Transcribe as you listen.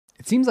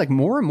It seems like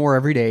more and more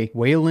every day,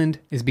 Wayland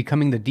is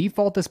becoming the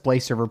default display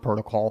server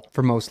protocol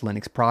for most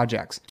Linux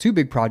projects. Two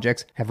big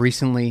projects have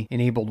recently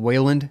enabled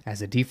Wayland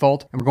as a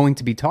default, and we're going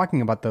to be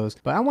talking about those,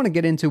 but I want to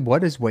get into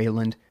what is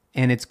Wayland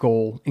and its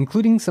goal,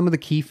 including some of the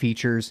key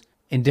features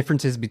and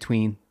differences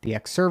between the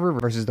X server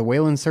versus the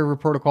Wayland server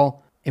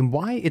protocol, and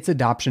why its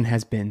adoption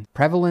has been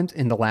prevalent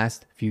in the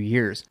last few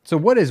years. So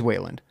what is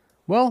Wayland?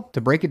 Well,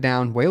 to break it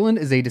down, Wayland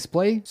is a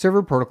display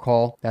server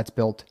protocol that's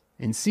built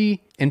in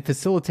C and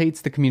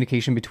facilitates the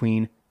communication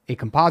between a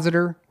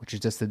compositor, which is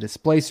just a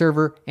display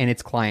server, and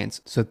its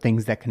clients, so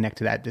things that connect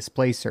to that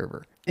display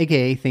server,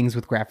 aka things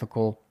with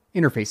graphical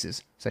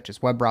interfaces, such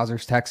as web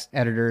browsers, text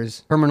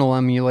editors, terminal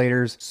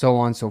emulators, so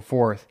on and so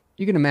forth.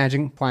 You can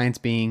imagine clients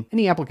being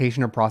any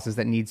application or process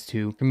that needs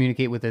to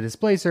communicate with a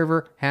display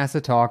server has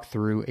to talk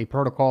through a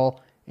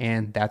protocol,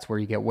 and that's where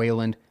you get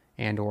Wayland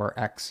and or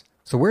X.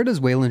 So where does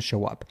Wayland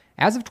show up?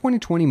 As of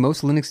 2020,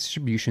 most Linux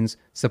distributions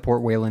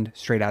support Wayland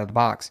straight out of the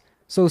box.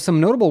 So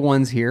some notable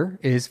ones here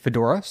is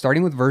Fedora,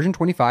 starting with version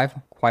 25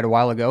 quite a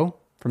while ago.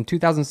 From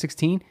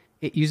 2016,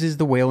 it uses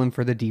the Wayland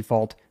for the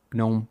default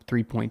GNOME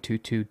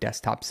 3.22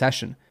 desktop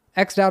session.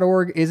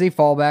 X.org is a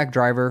fallback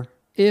driver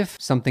if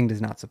something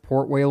does not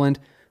support Wayland.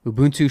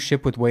 Ubuntu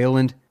ship with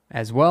Wayland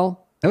as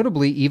well.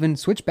 Notably, even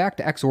switch back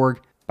to Xorg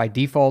by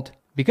default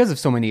because of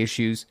so many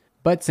issues.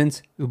 But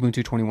since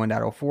Ubuntu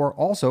 21.04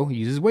 also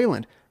uses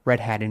Wayland, Red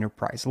Hat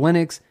Enterprise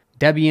Linux,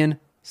 Debian,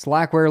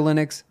 Slackware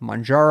Linux,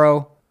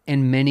 Manjaro,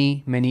 and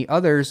many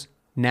others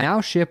now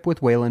ship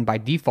with Wayland by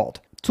default.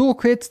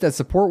 Toolkits that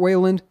support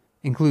Wayland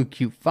include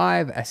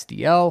Qt5,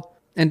 SDL,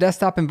 and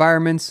desktop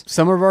environments.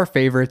 Some of our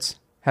favorites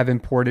have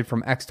imported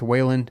from X to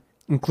Wayland,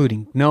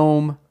 including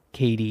GNOME,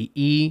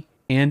 KDE,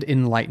 and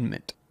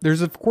Enlightenment.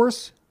 There's of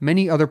course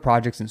many other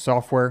projects and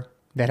software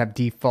that have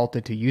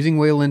defaulted to using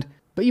Wayland,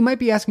 but you might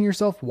be asking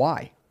yourself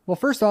why. Well,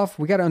 first off,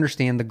 we got to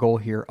understand the goal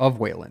here of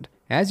Wayland.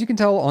 As you can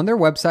tell on their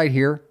website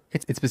here,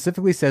 it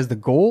specifically says the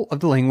goal of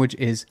the language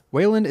is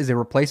Wayland is a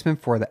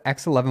replacement for the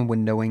X11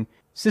 windowing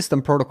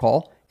system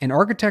protocol, an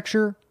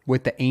architecture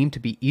with the aim to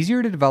be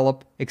easier to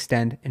develop,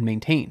 extend, and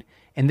maintain.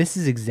 And this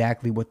is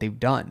exactly what they've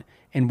done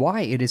and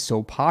why it is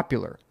so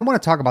popular. I want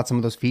to talk about some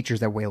of those features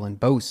that Wayland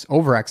boasts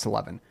over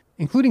X11,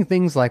 including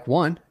things like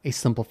 1, a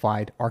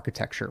simplified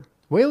architecture.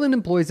 Wayland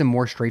employs a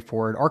more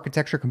straightforward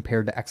architecture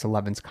compared to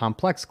X11's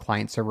complex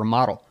client-server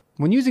model.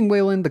 When using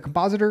Wayland, the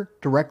compositor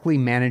directly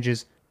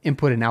manages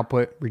input and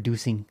output,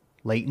 reducing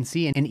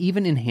latency and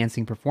even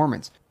enhancing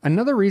performance.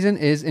 Another reason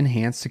is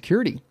enhanced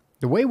security.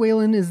 The way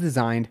Wayland is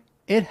designed,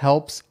 it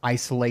helps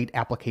isolate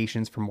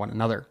applications from one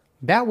another.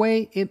 That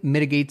way, it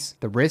mitigates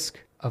the risk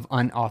of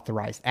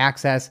unauthorized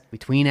access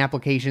between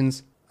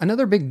applications.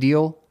 Another big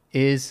deal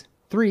is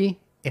 3,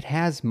 it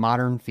has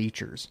modern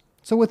features.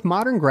 So with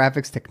modern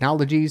graphics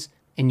technologies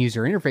and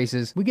user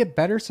interfaces, we get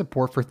better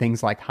support for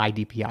things like high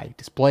DPI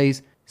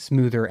displays,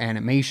 smoother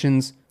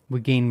animations. We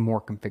gain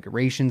more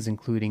configurations,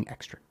 including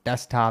extra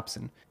desktops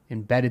and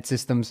embedded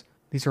systems.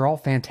 These are all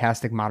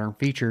fantastic modern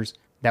features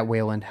that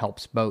Wayland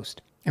helps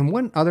boast. And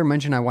one other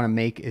mention I want to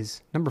make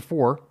is number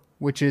 4,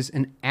 which is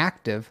an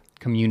active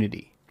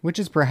community, which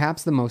is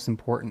perhaps the most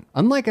important.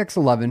 Unlike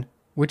X11,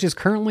 which is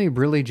currently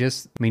really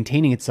just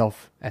maintaining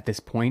itself at this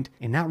point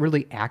and not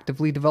really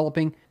actively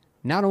developing,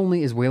 not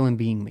only is Wayland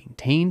being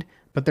maintained,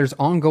 but there's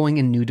ongoing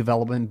and new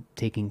development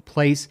taking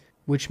place,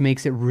 which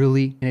makes it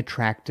really an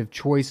attractive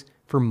choice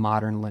for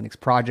modern Linux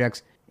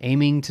projects,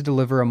 aiming to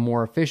deliver a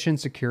more efficient,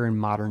 secure, and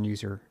modern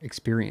user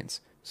experience.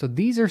 So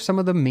these are some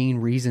of the main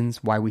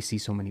reasons why we see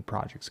so many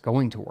projects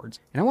going towards.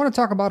 And I want to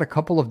talk about a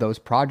couple of those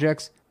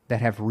projects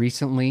that have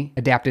recently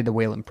adapted the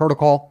Wayland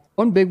protocol.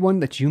 One big one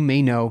that you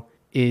may know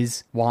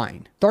is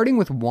Wine. Starting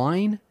with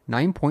Wine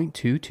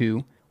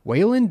 9.22,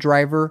 Wayland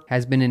driver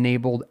has been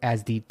enabled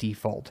as the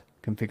default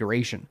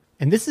configuration.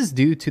 And this is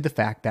due to the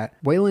fact that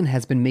Wayland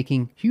has been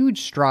making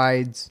huge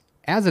strides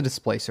as a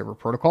display server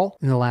protocol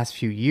in the last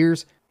few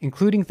years,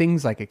 including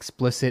things like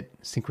explicit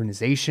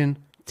synchronization,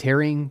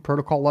 tearing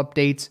protocol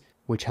updates,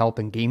 which help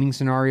in gaming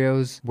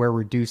scenarios where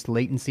reduced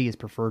latency is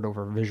preferred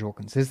over visual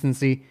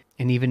consistency,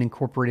 and even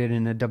incorporated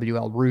into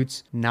WL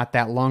roots not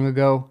that long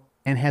ago,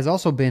 and has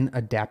also been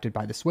adapted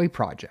by the Sway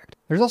project.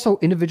 There's also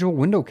individual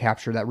window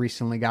capture that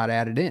recently got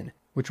added in,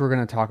 which we're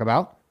going to talk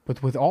about.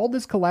 But with all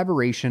this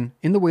collaboration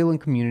in the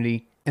Wayland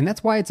community, and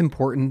that's why it's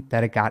important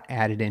that it got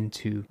added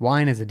into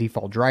Wine as a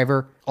default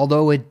driver,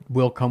 although it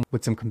will come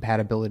with some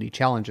compatibility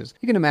challenges.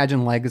 You can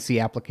imagine legacy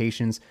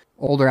applications,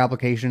 older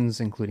applications,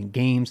 including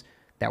games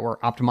that were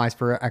optimized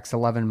for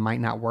X11 might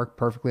not work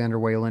perfectly under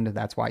Wayland.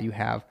 That's why you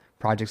have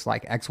projects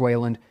like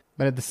X-Wayland.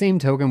 But at the same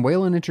token,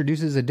 Wayland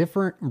introduces a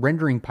different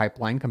rendering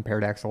pipeline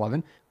compared to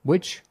X11,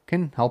 which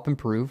can help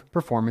improve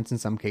performance in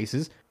some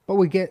cases, but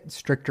we get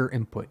stricter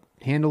input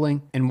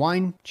handling, and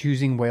Wine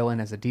choosing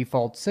Wayland as a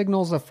default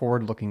signals a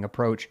forward-looking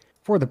approach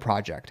for the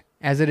project,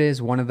 as it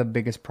is one of the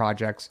biggest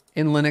projects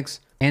in Linux.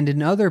 And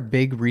in other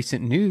big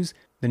recent news,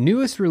 the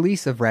newest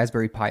release of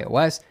Raspberry Pi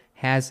OS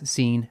has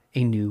seen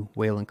a new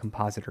Wayland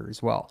compositor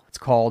as well. It's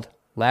called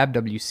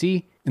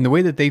LabWC. And the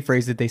way that they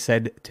phrased it, they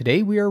said,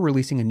 "Today we are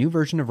releasing a new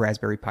version of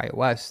Raspberry Pi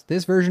OS.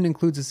 This version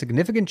includes a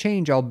significant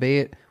change,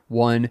 albeit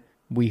one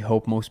we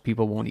hope most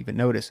people won't even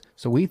notice.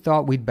 So we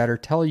thought we'd better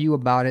tell you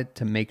about it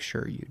to make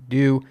sure you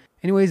do."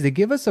 Anyways, they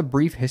give us a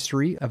brief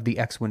history of the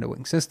X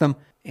windowing system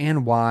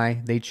and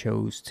why they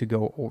chose to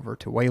go over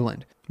to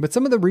Wayland. But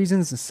some of the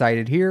reasons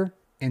cited here,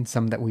 and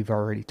some that we've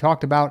already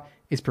talked about,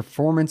 is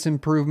performance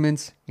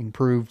improvements,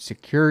 improved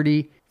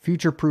security,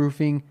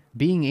 future-proofing,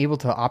 being able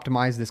to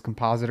optimize this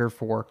compositor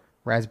for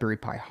Raspberry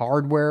Pi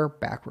hardware,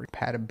 backward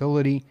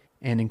compatibility,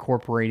 and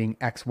incorporating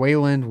X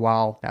Wayland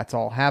while that's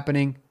all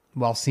happening,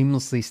 while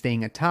seamlessly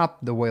staying atop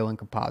the Wayland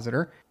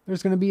compositor.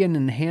 There's going to be an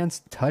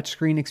enhanced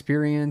touchscreen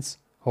experience,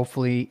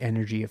 hopefully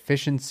energy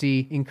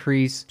efficiency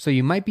increase. So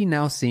you might be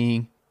now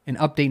seeing an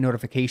update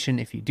notification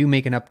if you do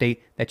make an update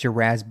that your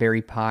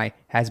Raspberry Pi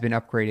has been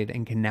upgraded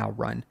and can now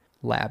run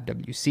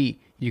LabWC.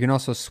 You can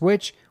also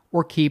switch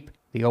or keep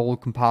the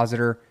old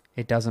compositor.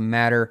 It doesn't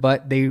matter,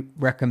 but they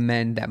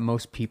recommend that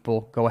most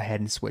people go ahead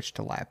and switch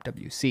to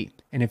LabWC.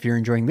 And if you're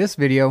enjoying this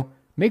video,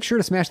 make sure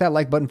to smash that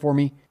like button for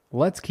me.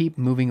 Let's keep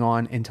moving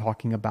on and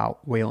talking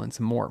about Wayland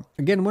some more.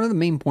 Again, one of the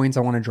main points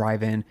I want to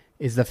drive in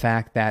is the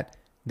fact that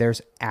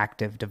there's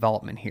active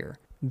development here.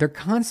 They're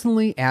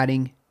constantly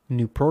adding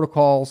new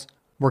protocols,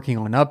 working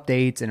on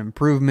updates and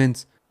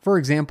improvements. For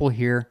example,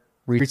 here,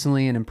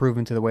 recently an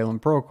improvement to the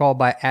Wayland protocol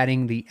by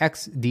adding the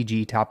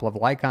XDG top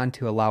level icon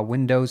to allow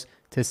Windows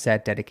to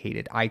set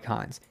dedicated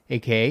icons.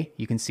 AKA,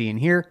 you can see in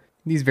here,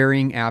 these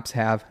varying apps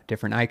have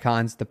different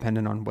icons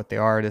depending on what they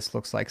are. This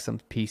looks like some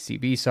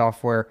PCB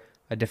software,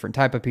 a different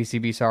type of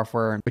PCB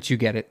software, but you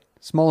get it.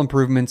 Small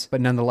improvements,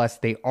 but nonetheless,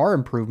 they are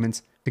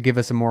improvements to give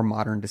us a more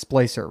modern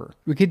display server.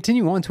 We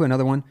continue on to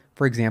another one.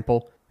 For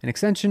example, an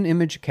extension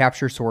image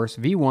capture source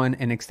V1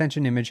 and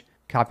extension image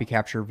copy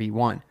capture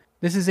V1.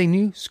 This is a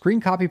new screen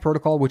copy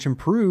protocol which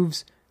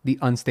improves the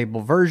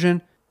unstable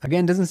version.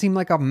 Again, doesn't seem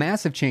like a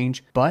massive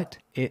change, but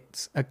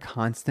it's a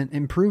constant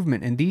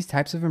improvement. And these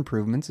types of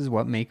improvements is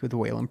what make the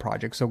Wayland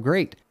project so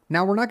great.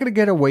 Now, we're not going to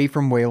get away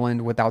from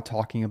Wayland without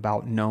talking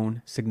about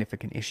known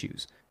significant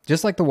issues,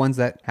 just like the ones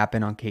that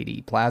happen on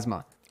KDE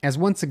Plasma. As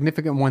one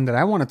significant one that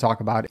I want to talk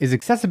about is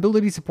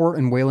accessibility support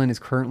in Wayland is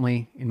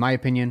currently, in my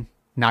opinion,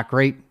 not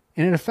great.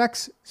 And it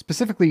affects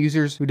specifically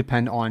users who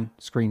depend on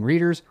screen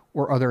readers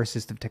or other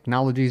assistive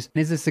technologies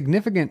and is a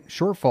significant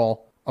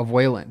shortfall of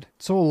Wayland.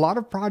 So a lot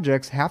of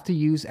projects have to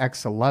use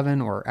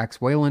X11 or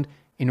X Wayland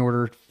in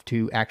order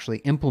to actually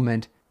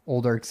implement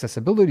older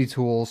accessibility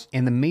tools.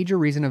 And the major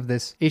reason of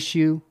this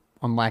issue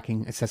on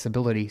lacking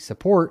accessibility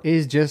support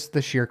is just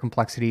the sheer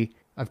complexity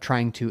of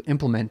trying to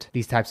implement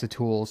these types of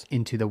tools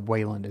into the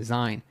Wayland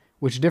design,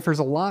 which differs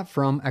a lot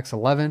from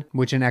X11,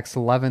 which in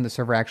X11, the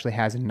server actually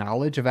has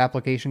knowledge of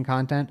application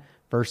content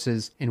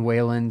versus in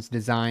Wayland's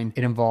design,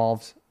 it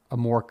involves a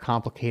more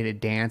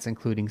complicated dance,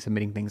 including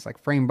submitting things like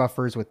frame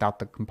buffers without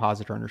the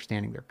compositor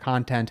understanding their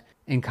content,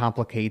 and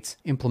complicates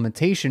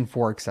implementation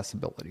for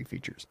accessibility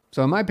features.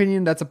 So in my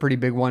opinion, that's a pretty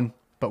big one,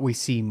 but we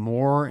see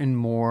more and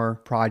more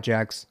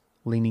projects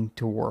leaning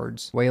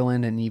towards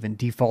Wayland and even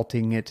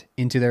defaulting it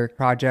into their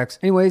projects.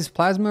 Anyways,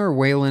 Plasma or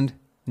Wayland,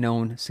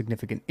 known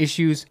significant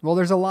issues. Well,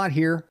 there's a lot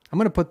here. I'm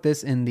going to put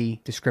this in the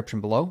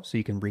description below so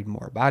you can read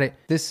more about it.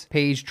 This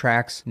page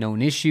tracks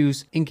known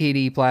issues in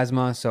KDE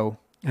Plasma. So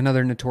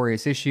another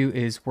notorious issue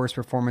is worse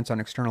performance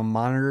on external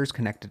monitors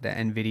connected to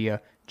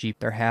NVIDIA GPUs.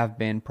 There have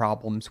been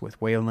problems with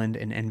Wayland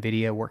and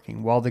NVIDIA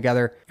working well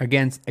together.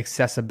 Against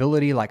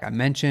accessibility, like I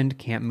mentioned,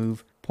 can't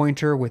move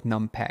pointer with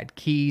numpad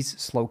keys.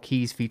 Slow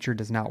keys feature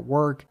does not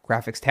work.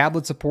 Graphics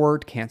tablet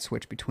support, can't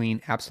switch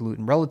between absolute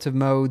and relative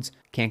modes.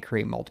 Can't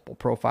create multiple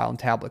profile and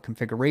tablet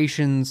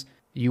configurations.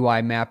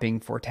 UI mapping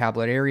for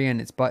tablet area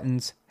and its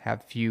buttons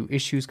have few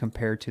issues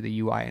compared to the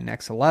UI in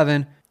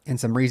X11. And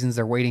some reasons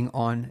they're waiting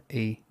on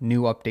a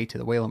new update to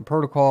the Wayland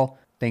protocol.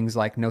 Things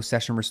like no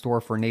session restore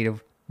for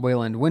native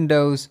Wayland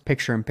windows,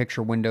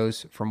 picture-in-picture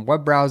windows from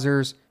web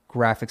browsers,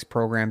 graphics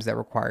programs that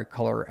require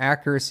color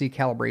accuracy,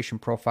 calibration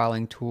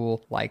profiling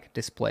tool like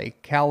Display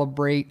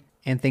Calibrate,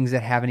 and things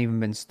that haven't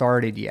even been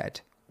started yet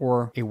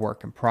or a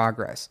work in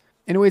progress.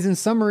 Anyways, in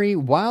summary,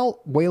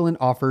 while Wayland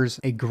offers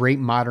a great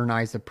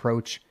modernized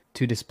approach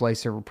to display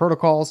server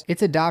protocols,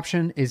 its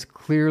adoption is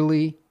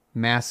clearly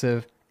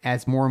massive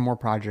as more and more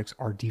projects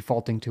are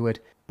defaulting to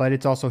it, but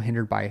it's also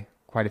hindered by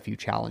quite a few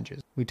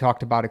challenges. We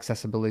talked about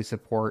accessibility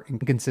support,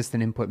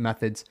 inconsistent input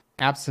methods,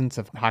 absence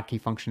of hotkey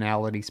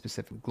functionality,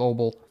 specifically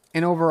global.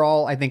 And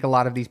overall, I think a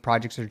lot of these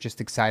projects are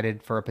just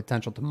excited for a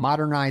potential to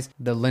modernize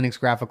the Linux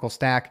graphical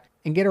stack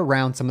and get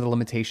around some of the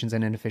limitations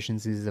and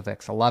inefficiencies of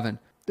X11.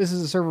 This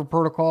is a server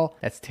protocol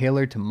that's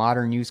tailored to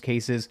modern use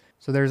cases,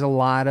 so there's a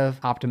lot of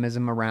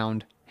optimism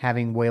around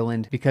having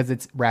Wayland because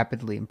it's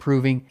rapidly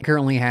improving. It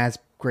currently has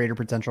greater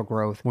potential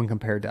growth when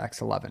compared to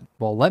X11.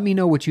 Well, let me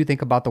know what you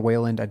think about the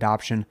Wayland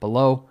adoption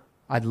below.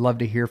 I'd love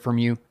to hear from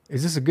you.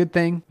 Is this a good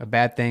thing? A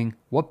bad thing?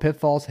 What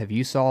pitfalls have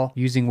you saw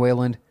using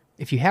Wayland?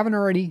 If you haven't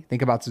already,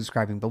 think about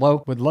subscribing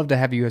below. Would love to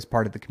have you as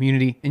part of the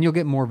community, and you'll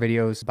get more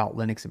videos about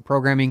Linux and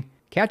programming.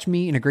 Catch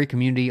me in a great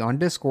community on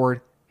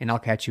Discord and I'll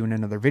catch you in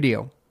another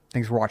video.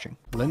 Thanks for watching.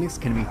 Linux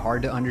can be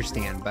hard to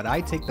understand, but I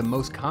take the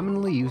most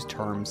commonly used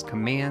terms,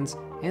 commands,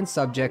 and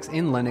subjects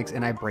in Linux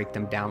and I break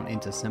them down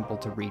into simple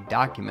to read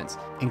documents,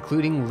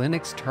 including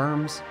Linux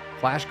terms,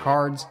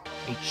 flashcards,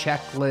 a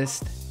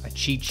checklist, a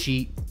cheat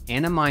sheet,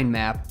 and a mind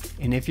map.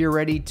 And if you're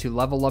ready to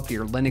level up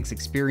your Linux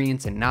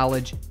experience and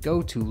knowledge,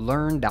 go to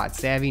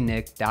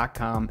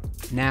learn.savvynik.com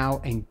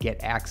now and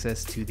get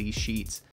access to these sheets.